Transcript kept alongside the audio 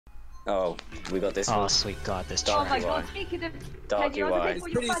Oh, we got this Oh, one. sweet God, this Dark Oh my UI. god, speaking of Dark Peggy, I was UI. a bit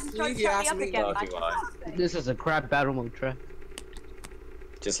what you guys are trying to shut me up again. Dark Like, UI. This is a crap battle mode, Trev.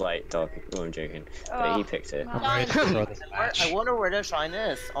 Just like Dark. Oh, I'm joking. But he picked it. I'm ready to throw this match. I wonder where the shine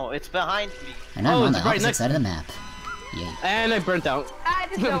is. Oh, it's behind me. And I'm Oh, on the it's right opposite next- side of the map. Yay. And I burnt out. I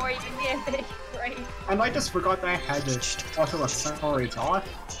just know where even near me. Great. And I just forgot that I had the auto accelerate on.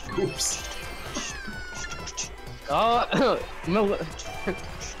 Oops. Oh,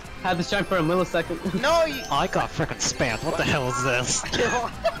 had to shine for a millisecond. No, you. Oh, I got frickin' spammed. What the hell is this?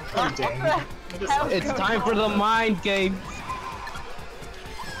 Oh dang. It's time for the mind game.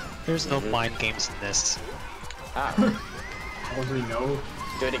 There's no mind games in this. Ah, Probably no.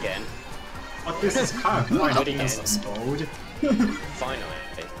 do it again. But this is kind of fun Not in again. this mode. Finally.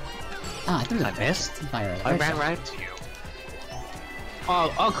 Ah, I threw the I missed? fire. I ran right into you.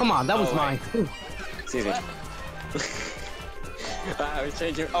 Oh, come on, that was Oh, mine. Excuse me. I was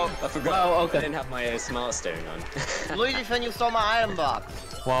changing. Oh, I forgot. Oh, okay. I didn't have my smart stone on. Luigi, when you stole my item box.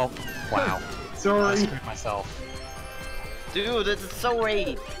 Well, wow. I Sorry. screwed myself. Dude, this is so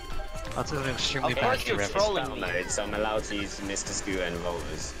raid. That's an extremely Of bad course you're trip. trolling Battle me. mode, so I'm allowed to use Mr. Scooter and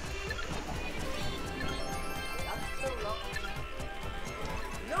rollers.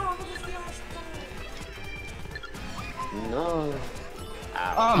 No.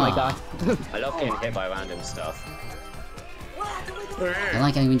 Ow. Oh my Aw. god. I love getting hit by random stuff. I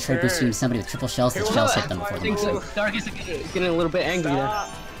like how you try boosting somebody with triple shells, the shells hit them before I they think move. so. Dark is getting a little bit angry there.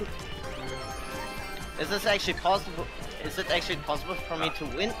 Is this actually possible? Is it actually possible for me to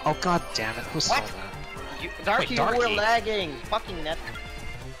win? Oh god damn it, who stole What? that? You, Darky, you were Darky. lagging. Fucking net.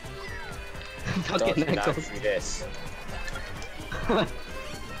 Fucking Dodging out echoes. through this.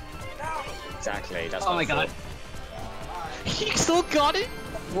 Exactly, that's Oh what my I god. thought. He still got it?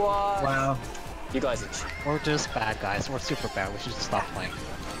 What? Wow. You guys are... We're just bad guys. We're super bad. We should just stop playing.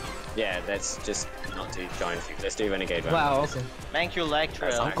 Yeah, let's just not do giant feet. Let's do renegade round. Wow, okay. Thank you, lag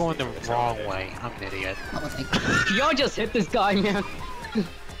trail. I'm going the wrong way. I'm an idiot. Oh, thank you. Y'all just hit this guy, man.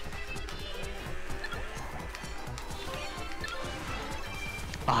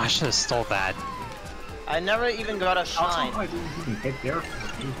 Oh, I should have stole that. I never even got a How shine. I didn't even hit there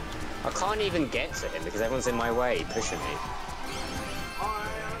for me. I can't even get to him because everyone's in my way, pushing me.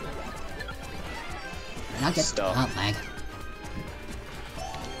 Not get Stop. lag.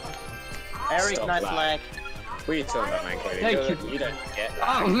 Eric, Stop nice lag. lag. What are you talking about, man, Kelly? Thank You don't get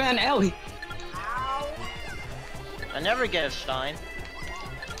Oh man, Ellie. I never get a shine.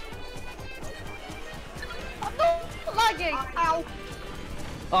 I'm not lagging. Ow.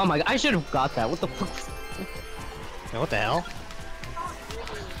 Oh my god, I should have got that. What the fuck? Hey, what the hell?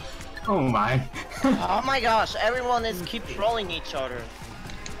 Oh my. Oh my gosh, everyone is keep trolling each other.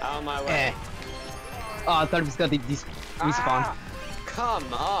 out of my way. Eh. Oh, I thought he was gonna respawn. Come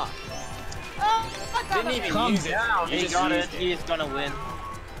on. Oh, I got Didn't it. even Calm use it. down. You He just got it, used he's gonna win.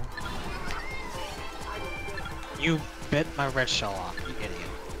 You bit my red shell off, you idiot.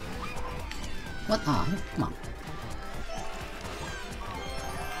 What? Ah, come on.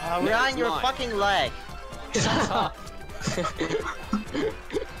 Ryan, you're mine. fucking lag. Shut up.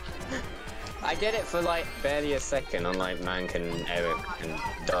 I get it for like barely a second, unlike Mank and Eric and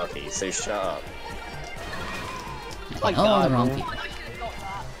Darky, so shut up. My Oh, god, the wrong man. people.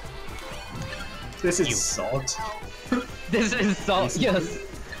 This is salt. This is so yes.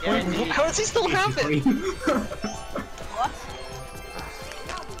 Yeah, indeed. How does he still have it? What?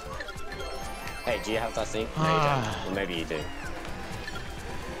 Hey, do you have that thing? No, you Ah. don't. Or maybe you do.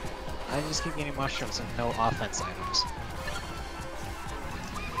 I just keep getting mushrooms and no offense items.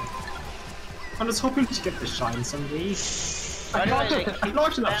 I was hoping to get the shine someday. By the way, I've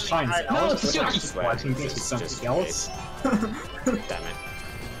not enough shines No, out, but shit. I just want to get to something else. Damn it.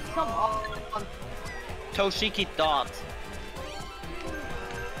 Come on. Toshiki dot.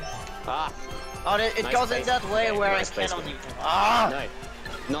 Ah! Oh, it Nice goes place. in that way Yeah, where nice I place. cannot even. Ah!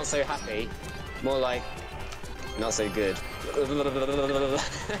 No. Not so happy. More like... Not so good.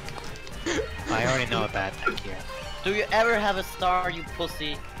 I already know that, thank you. Do you ever have a star, you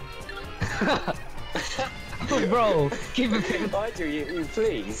pussy? Bro, keep it. Why do you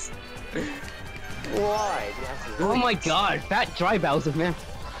please? Why? Do you have to Oh my god, fat dry Bowser, man.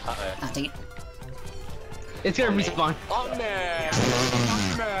 Uh-oh. Ah, dang it. It's gonna respawn. Oh no!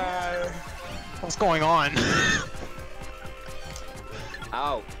 Oh no! What's going on?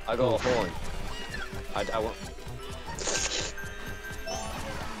 Ow! I got a horn. I want...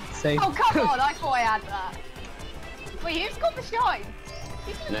 Say. Oh, come on. I thought I had that. Wait, who's got the shine?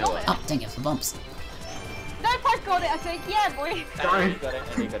 Who's No got one. it? Oh, dang it, the bumps. No I got it, I think. Yeah, boy. Darn. You got it,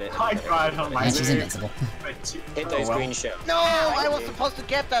 you got it. I got it on my And she's move. invincible. Hit those Oh, well. green shells. No, I was supposed to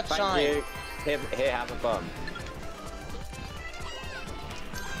get that Thank shine. you. Here, have a bomb.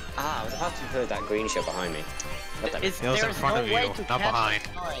 Ah, I was about to put that green shell behind me. What the- Is, It was in there's front no of way you, to not catch behind.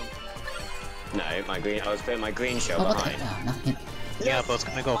 the shine. No, my green. I was putting my green shell Oh, what the behind. heck? Oh, nothing. Yeah, but it's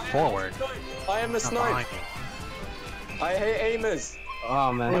gonna go forward, I am a not sniper. behind you. I hate aimers.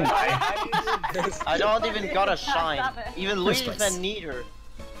 Oh man. I don't even got a shine. Even Luis place. and neither.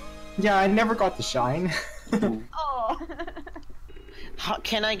 Yeah, I never got the shine. Oh. How,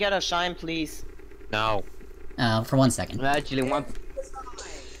 can I get a shine, please? No. For 1 second. Actually, one.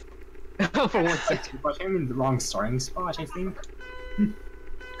 For 1 second. But I'm in the wrong starting spot, I think.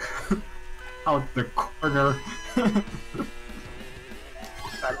 Out the corner.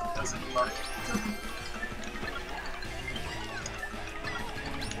 That doesn't work.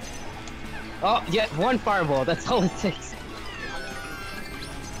 Oh, yeah, one fireball. That's all it takes.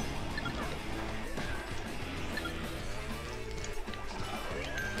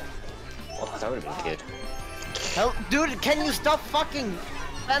 Oh, that would have been good. Hell, dude, can you stop fucking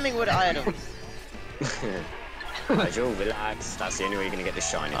spamming with items? Nigel, relax. That's the only way you're gonna get the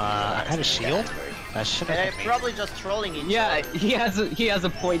shine. I had a shield? That should have They're hit me. probably just trolling each Yeah, other. he has a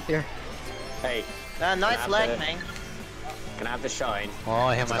point there. Hey, Nice have leg, the- man. can I have the shine? Oh,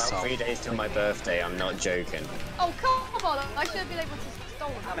 I hit It's about myself. 3 days till my birthday. I'm not joking. Oh, come on. I should have been able to stole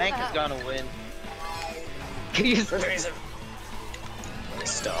that. Mank What is the hell? gonna win. He's-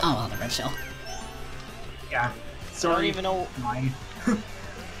 Stop. Oh, well, the red shell. Yeah. I don't Sorry. even know. Mine.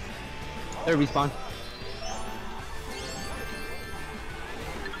 There respawn.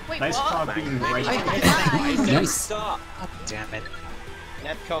 Wait, Nice what? job being right. Nice. Stop. God damn it.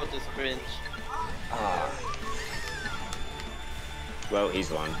 Netcode is cringe. Ah. Well, he's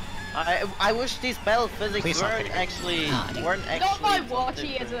won. I wish these battle physics Please stop weren't hitting me. actually Ah, dang. weren't actually. Not my so watch,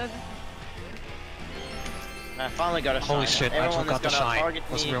 different. he isn't. I finally got a Holy shine. shit, Nigel Everyone got is the gonna shine. target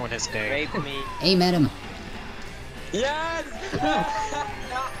Let's me, ruin his day. rape me. Aim at him. Yes!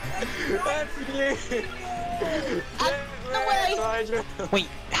 That's you! No way! Nigel. Wait,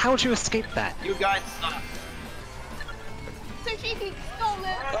 how'd you escape that? You guys suck. So she stole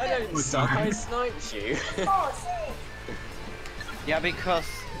it. I don't suck, I sniped you. Yeah, because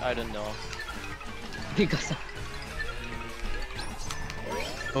I don't know. Because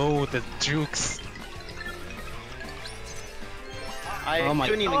Oh, the jukes. I Oh my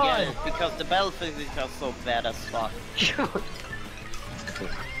couldn't even God. get it because the battle physics are so bad as fuck.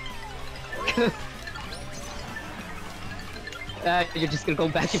 you're just gonna go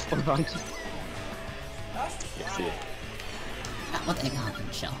back and forth, aren't you? Yes, yeah. Ah, what the heck? Oh,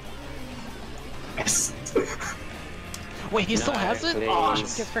 red shell. Yes. Wait, he still No, has it? please. Oh, get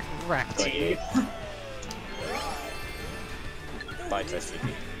freaking wrecked. Got you. Bye,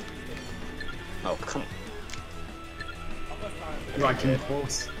 TSTP. Oh, come on. Right in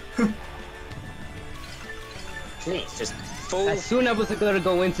close. Please, just full. As soon as I was gonna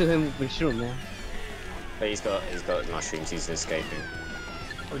go into him with shoot, man. But he's got mushrooms, he's escaping.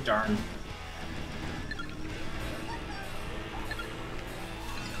 Oh darn.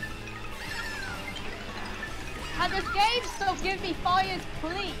 And this game, so give me fires,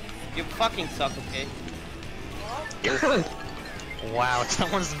 please. You fucking suck, okay? Wow,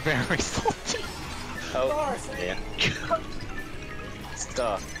 someone's very salty. Oh, yeah.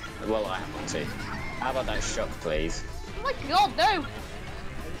 Star. Well, I have one too. How about that shock, please? Oh my god, no!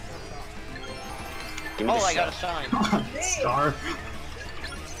 Give me Oh, the I got a shock. shine. Star.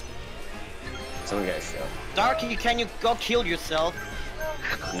 Someone get a shot. Darky, can you go kill yourself?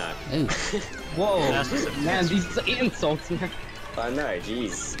 No. Ooh. Whoa, That's just a- man, these insults, man. I know,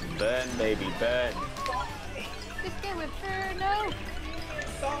 jeez. Burn, baby, burn. This game with no.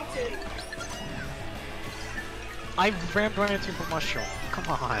 I rammed right into the mushroom. Come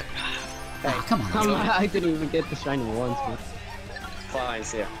on. Ah, come on. I didn't even get the shiny once, man. Fine,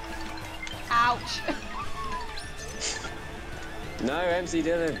 see ya. Ouch. No, MC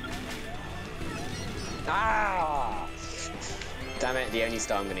Dylan. Ah! Damn it, the only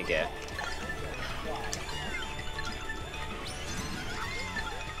star I'm gonna get.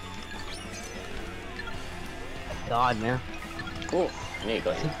 God, man. Oh, I knew you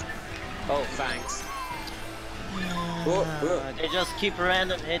got him. Oh, thanks. Oh, They just keep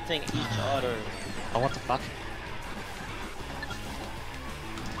random hitting each other. Oh, what the fuck?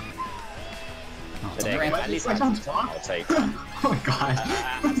 Oh, it's There on you the go. ramp. At least I I don't had talk. I'll take that. Oh my god. I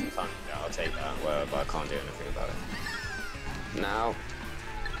had some fun. Yeah, I'll take that. Well, but I can't do anything about it. Now.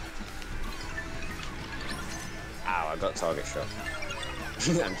 Ow, I got target shot.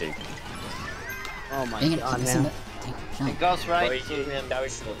 I'm joking. Oh my Dang it, god, keep missing man. the tank It shot. goes Well, right to him. that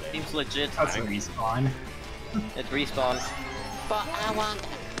was short. Seems legit. That's a respawn. It respawns. But I want.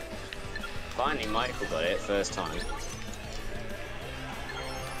 Finally, Michael got it first time.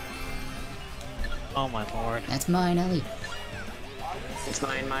 Oh my lord. That's mine, Ellie. It's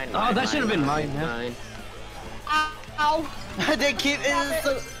mine. Oh, that should have been mine, yeah. mine. Ow! They keep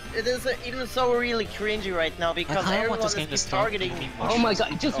it is even so really cringy right now because I kinda everyone want this is game to keep start targeting. being Oh my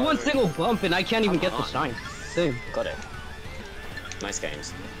god, just one single bump and I can't even get the shine. Same. Got it. Nice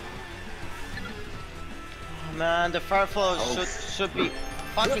games. Man, the Fireflow Oh. should be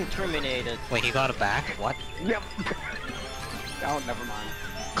fucking terminated. Wait, he got it back? What? Yep. Oh, never mind.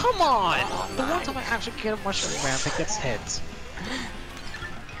 Come on! Oh, The one my. time I actually get a mushroom ramp, it gets hit.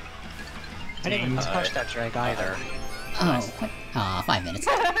 I didn't even touch that drag either. Oh, what? Aw, 5 minutes.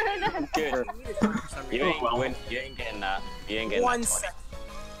 Good. You ain't well. win. You ain't getting that. You ain't getting One that. second.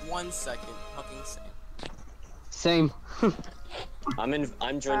 1 second. Fucking Same. same.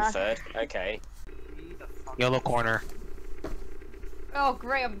 I'm joined third. Okay. Yellow corner. Oh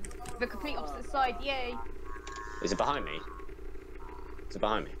great, I'm the complete opposite side, yay! Is it behind me? Is it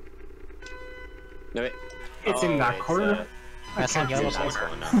behind me? No, it. It's in that corner. That's on It's yellow in that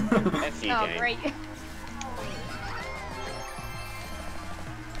corner. corner. F you Oh game. great.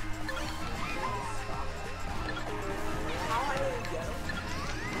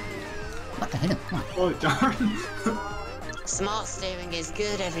 What the hell? Come on. Oh darn. Smart steering is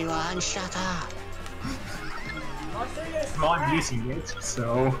good, everyone. Shut up. Well, I'm using it,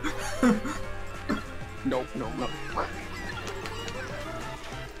 so. Nope.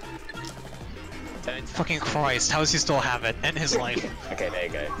 Don't. Fucking Christ, how does he still have it? And his life. Okay, there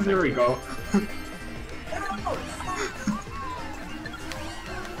you go. There we go.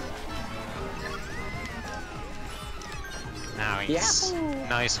 Nice.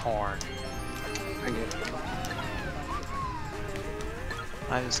 Nice horn.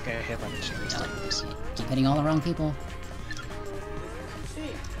 I just get hit by the cheese. Keep hitting all the wrong people.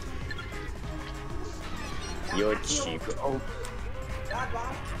 You're cheap. Oh,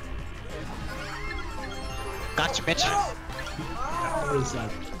 Gotcha, bitch. That was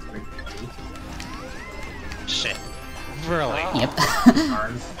Shit. Really? Yep.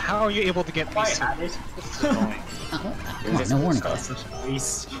 darn. How are you able to get If me I so had it, this is annoying. Oh, come on, no warning. that's such a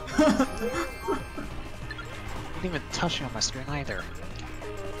waste. I didn't even touch you on my screen either.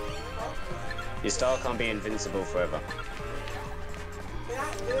 your star can't be invincible forever.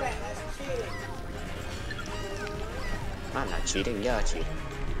 I'm not cheating. You're cheating.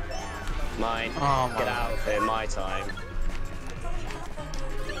 Mine. Oh Get my. out of here. My time.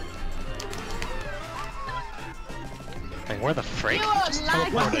 Wait, where the frick? You You are just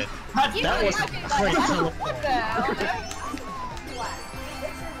lagging. teleported. You That were was a lagging great like teleport. what the hell?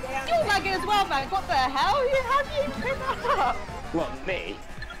 You're lagging as well, man. What the hell? How do you pick that up? What, me?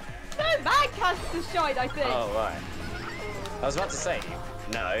 No, man cast the shine, I think. Oh, right. I was about to say,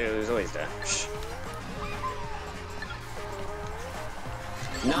 no, it was always there. Shh.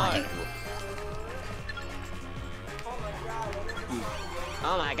 No!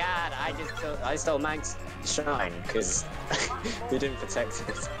 Oh my god, I stole Mank's shine, because he didn't protect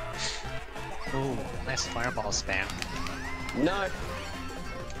it. Ooh, nice fireball spam. No!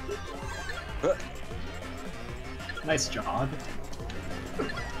 Nice job.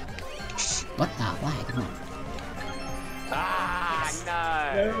 What? Ah, lag. Come on. Ah,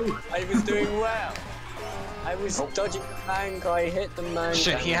 no! No. I was doing well! I was dodging the Mank, I hit the Mank.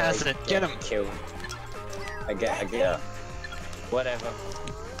 Shit, and he has I it. Get him. Killed. I get whatever.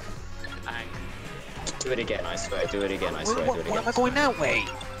 Mank. Do it again, I swear, do it again, I swear, do it Why again. am I going that way?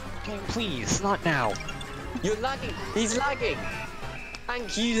 Game, please, not now. You're lagging! He's lagging!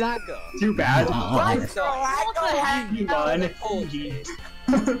 Thank you, lagger! Too bad. Oh, lag. What the heck? You won.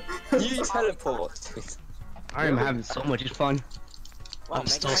 You teleport! I am having so much fun. I'm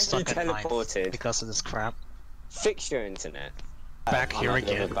still you stuck at 9 teleported. because of this crap. Fix your internet. Back I'm here not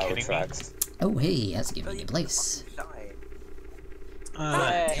again, living battle kidding me? tracks. Oh, hey, that's giving me a place.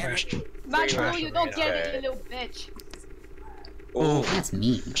 Trash. Man, Trash you don't arena. get it, you little bitch. Ooh. That's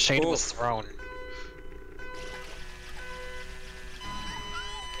mean. Shade Ooh. was thrown.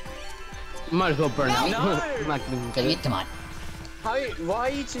 Might as well burn out. No! I'm not gonna Dang it, come on. Why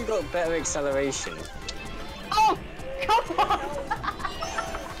you two got better acceleration? Oh, come on!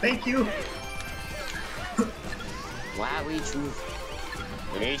 Thank you. Why we choose?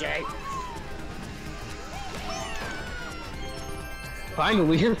 EJ!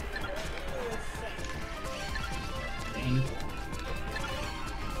 Finally.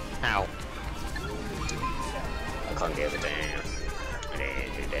 Ow. I can't give a damn. I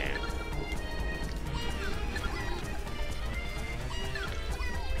didn't give a damn.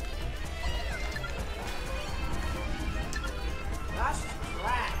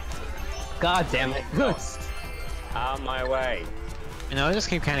 God damn it. Lost. Out of my way. You know, I just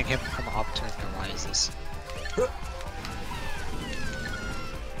keep kind of getting from upturn and rises.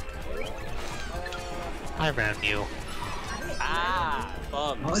 I ran you. Ah!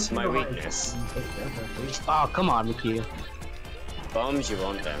 Bombs, my weakness. Oh, come on, Mickey. Bombs, you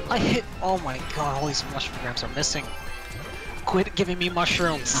want them. I hit. Oh my god, all these mushroom grams are missing. Quit giving me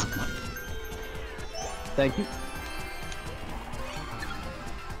mushrooms. Ah, come on. Thank you.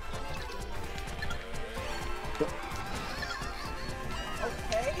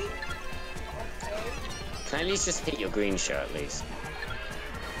 Can I at least just hit your green shirt, at least?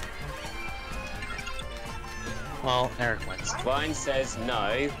 Well, Eric wins. Ryan says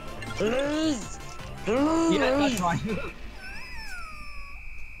no. Please! Yeah, that's fine.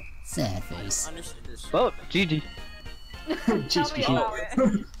 Sad face. Understood this shit. Well, GG. Tell me about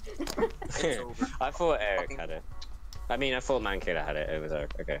it. I thought Eric had it. I mean, I thought Mankiller had it. It was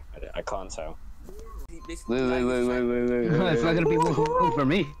Eric. Okay, I can't tell. Basically, Wait. It's not gonna be woohoo for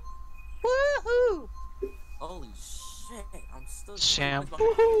me. Woohoo! Holy shit! I'm still. Sham.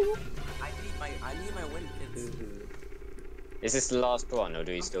 I need my win, kids. Is this the last one, or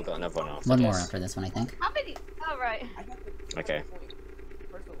do we still got another one after One more this? after this one, I think. How many? Oh, right. Okay.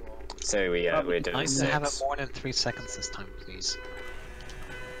 First of all, So we're doing I need to have it 6. more than 3 seconds this time, please.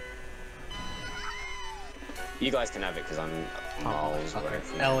 You guys can have it because I'm miles away Okay.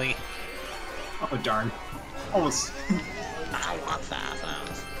 from you. Ellie. Oh darn. Almost. I want that.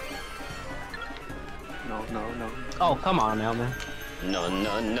 No. Oh, come on now, man. No.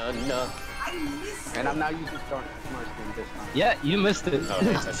 And I'm now using Smart Screen this time. Yeah, you missed it. Oh,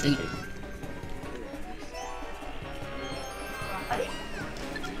 that's a See. shitty.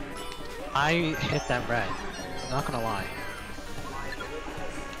 I hit that red. Not gonna lie.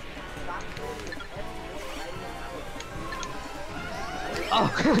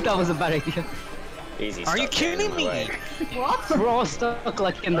 Oh, that was a bad idea. Easy. Are you stop getting in kidding my me? way. What? We're all stuck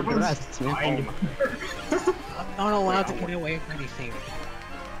like in the grass, man. I'm not allowed to get away from anything.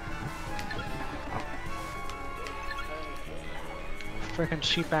 Frickin'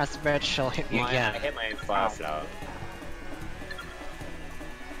 cheap ass red shell hit me I again. hit my own fire flower.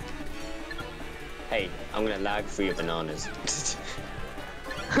 Hey, I'm gonna lag through your bananas.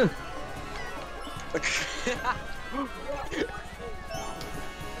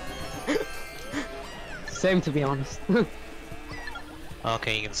 Same, to be honest.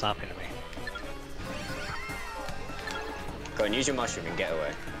 Okay, you can stop hitting me. Go on, use your mushroom and get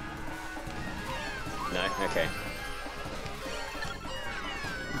away. No? Okay.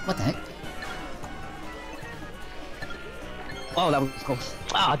 What the heck? Oh, that was close.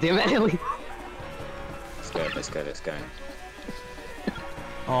 Ah, damn it, Ellie. Let's go.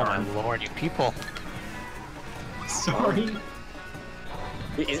 Oh my lord, you people. Sorry.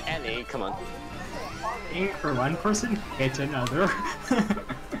 Is Ellie? Come on. Ain't for one person, it's another.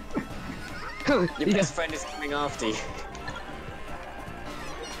 Your Yeah. best friend is coming after you.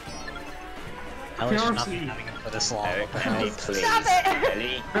 Ellie should not be Seriously. having it for this long. Eric, What the hell? Ellie, please. Stop it!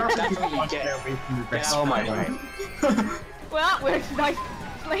 Ellie, that's what you get. Away from your Get best out of my friend. way. Well, that works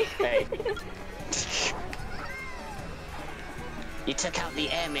nicely. Hey. You took out the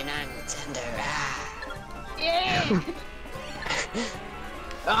M in Nintendo. Yeah!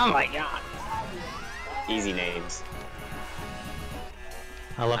 Oh my god. Easy names.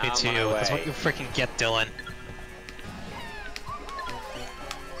 I love you Out too. my That's what way. you freaking get, Dylan.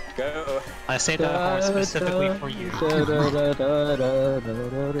 Go. I say that horse specifically for you.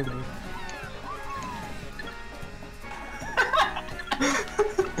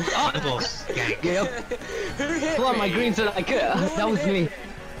 Little skank. Yep. Who hit Pull out my me? greens and I could. That was me.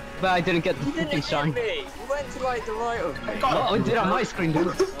 But I didn't get the You didn't fucking hit shine. me. You went to like the right of me. Oh, it did on my screen,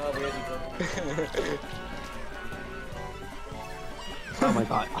 dude. Oh my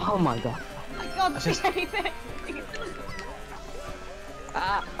god. Oh my god. I can't see anything.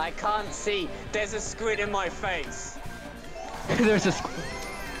 Ah, I can't see. There's a squid in my face. There's a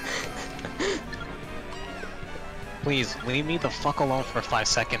Please, leave me the fuck alone for 5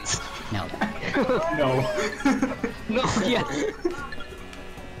 seconds. No. No. No, yeah.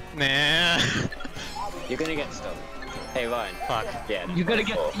 Nah. You're gonna get stolen. Hey Ryan. Fuck. Yeah. You're gonna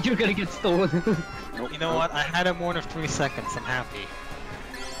get stolen. You know what? I had it more than 3 seconds. I'm happy.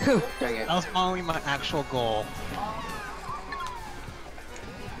 Dang it. That was probably my actual goal.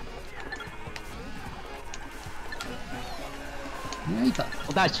 There you go.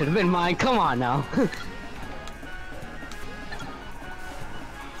 Well, that should have been mine. Come on now.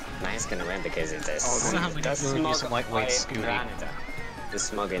 Mine's gonna win because it's this. I wonder how many people would use some lightweight Scooty. The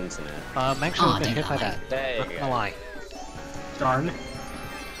smug internet. I'm actually Aw, been dang hit by it. that. There Not you gonna go. lie. Darn.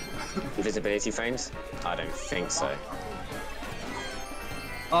 Invisibility frames? I don't think so.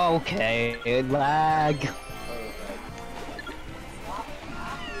 Okay, lag.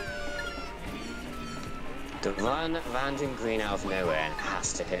 The run random green out of nowhere and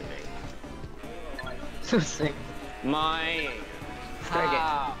has to hit me. So sick. My...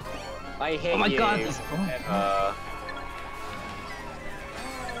 How? I hit you. Oh my god, this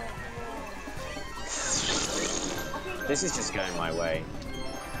This is just going my way.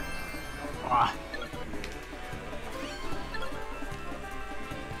 Ah,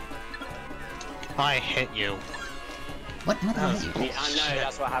 I hit you. What? What the hell is you? Yeah, I know,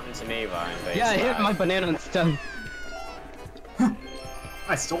 that's what happened to me, Ryan. But Yeah, I it's hit bad. my banana instead.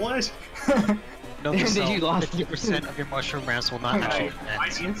 I stole it? No, Did so you lost 50% of your mushroom ramps will not actually I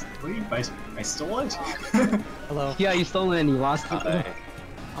end. instantly, but I stole it? Hello. Yeah, you stole it and you lost it. Uh-oh.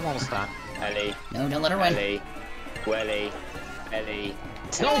 I'm almost done. Ellie. No, don't let her win. Ellie. Welly. Ellie.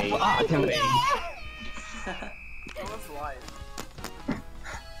 No! Telly. Ah, damn it. Someone's life. I'm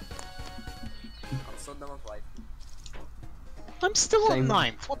so done with life. I'm still Same.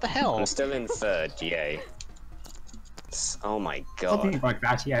 on 9th. What the hell? I'm still in 3rd, yay. Oh my Something god. like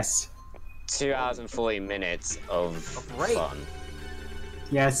that, yes. 2 hours and 40 minutes of Great. fun.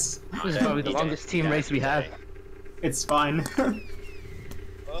 Yes, This is probably the You longest don't team get race we had. today. it's fun.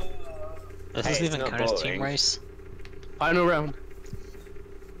 This Hey, isn't it's even not kind of team boring. race. Final round.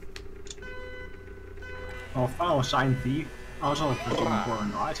 Oh, Final Shine Thief. I was not pretty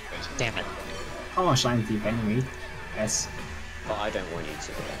important, right? But Damn it. Final Shine Thief anyway. Yes. But I don't want you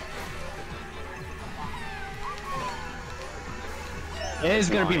to. It is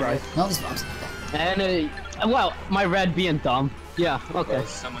gonna be Mine. right. No, this box. And, well, my red being dumb. Yeah, okay. Well,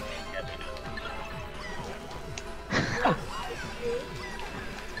 someone can get me now.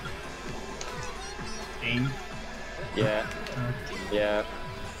 Aim. Yeah. Yeah.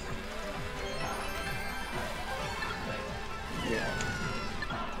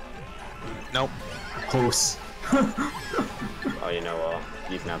 Nope. Close. Oh, you know what?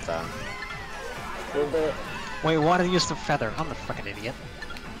 You can have that. Wait, why did I use the feather? I'm the fucking idiot.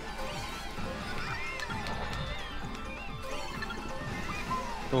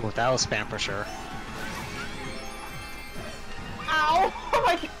 Ooh, that was spam for sure. Ow! Oh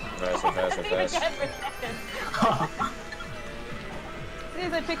my god! Reverse, reverse, reverse. Again for a second. As soon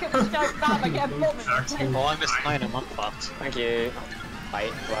as I pick up the shark bam, I get a bullet. Oh, I missed an item. I'm fucked. Thank you.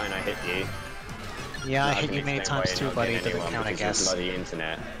 Ryan, I hit you. Yeah, I Now hit can you many explain why times you're too, not buddy. It getting doesn't anyone count, I because of guess. bloody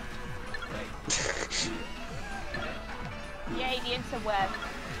internet. Yay, the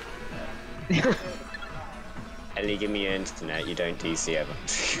interweb. Ellie, give me your internet. You don't DC ever.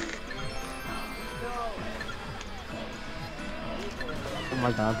 Oh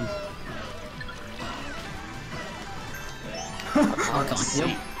my god. Oh, come on.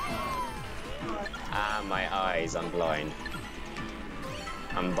 See. Ah, my eyes. I'm blind.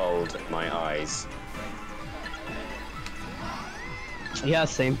 I'm bold. My eyes. Yeah,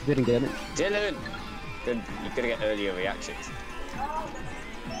 same. Didn't get it. Dylan! Good. You gotta get earlier reactions.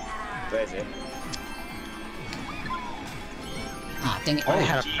 Where is it? Ah, dang it. I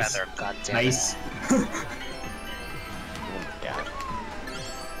had a jeez. feather. God damn it. Nice. Yeah.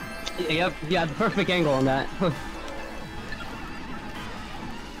 Yep, yeah, the perfect angle on that.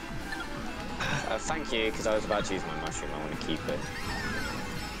 Thank you, because I was about to use my mushroom. I want to keep it.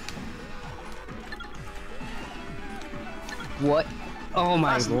 What? Oh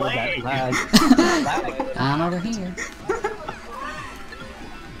my That's lord, that lag. lag. I'm over here.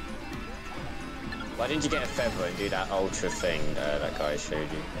 Why didn't you get a feather and do that ultra thing that guy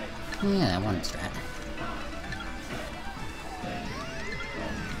showed you? Oh, yeah, that one strat.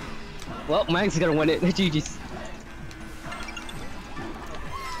 Well, Max is gonna win it. GG's.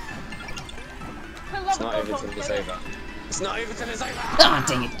 It's not over till it's over. It's not over till it's over! Ah,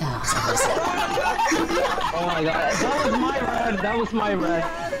 dang it. Oh, so close. Oh my god, that was my red. That was my red.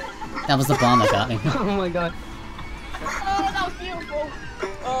 That was the bomb that got me. Oh my god. Oh, that was beautiful.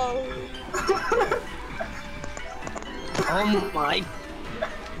 Oh my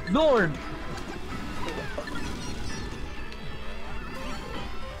lord.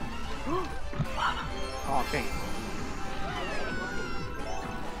 Oh, dang.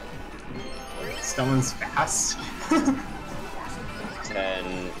 Someone's fast. 10,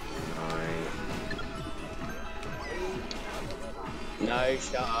 9. No,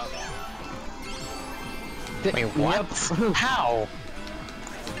 shut up. Wait, what? How?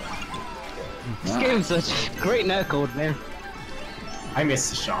 This game's such great netcode, man. I missed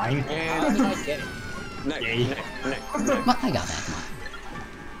the shine. How did I get it? No, Yay. no. What? I got that.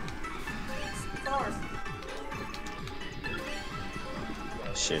 Come on.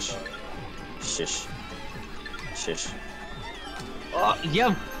 Stars. Shish. Shush. Shush. Oh,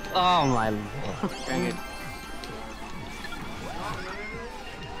 yep. Oh my lord. Dang it.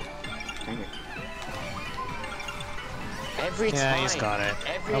 Dang it. Every Yeah, time. he's got it.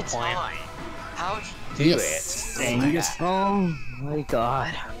 Every No point. time. How'd you do Yes. it? Dang it. Oh my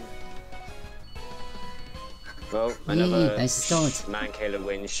god. Well, Yay, another I stole it. Man Killer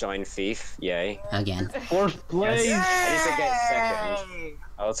wins, Shine Thief. Yay. Again. Fourth place. I need to get second. Yay!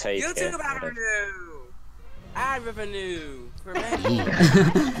 I'll take it. YouTube ad Whatever. revenue! Ad revenue! For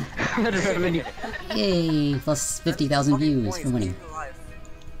men. Yay. Yay, plus 50,000 views for winning.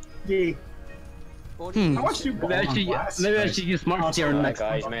 Yay. Hmm. How much do Maybe I should, Blast? maybe I should use Smart Steer Alright next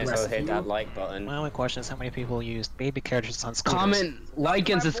guys, time. may as well hit that like button. My only question is how many people used baby carriages on scooters? Comment, like,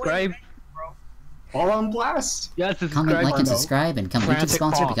 and subscribe. All on Blast. Yeah, subscribe. Comment, like, and no. subscribe, and become a YouTube Frantic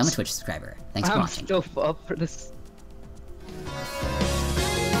sponsor, Fox. become a Twitch subscriber. Thanks for I'm watching. still up for this.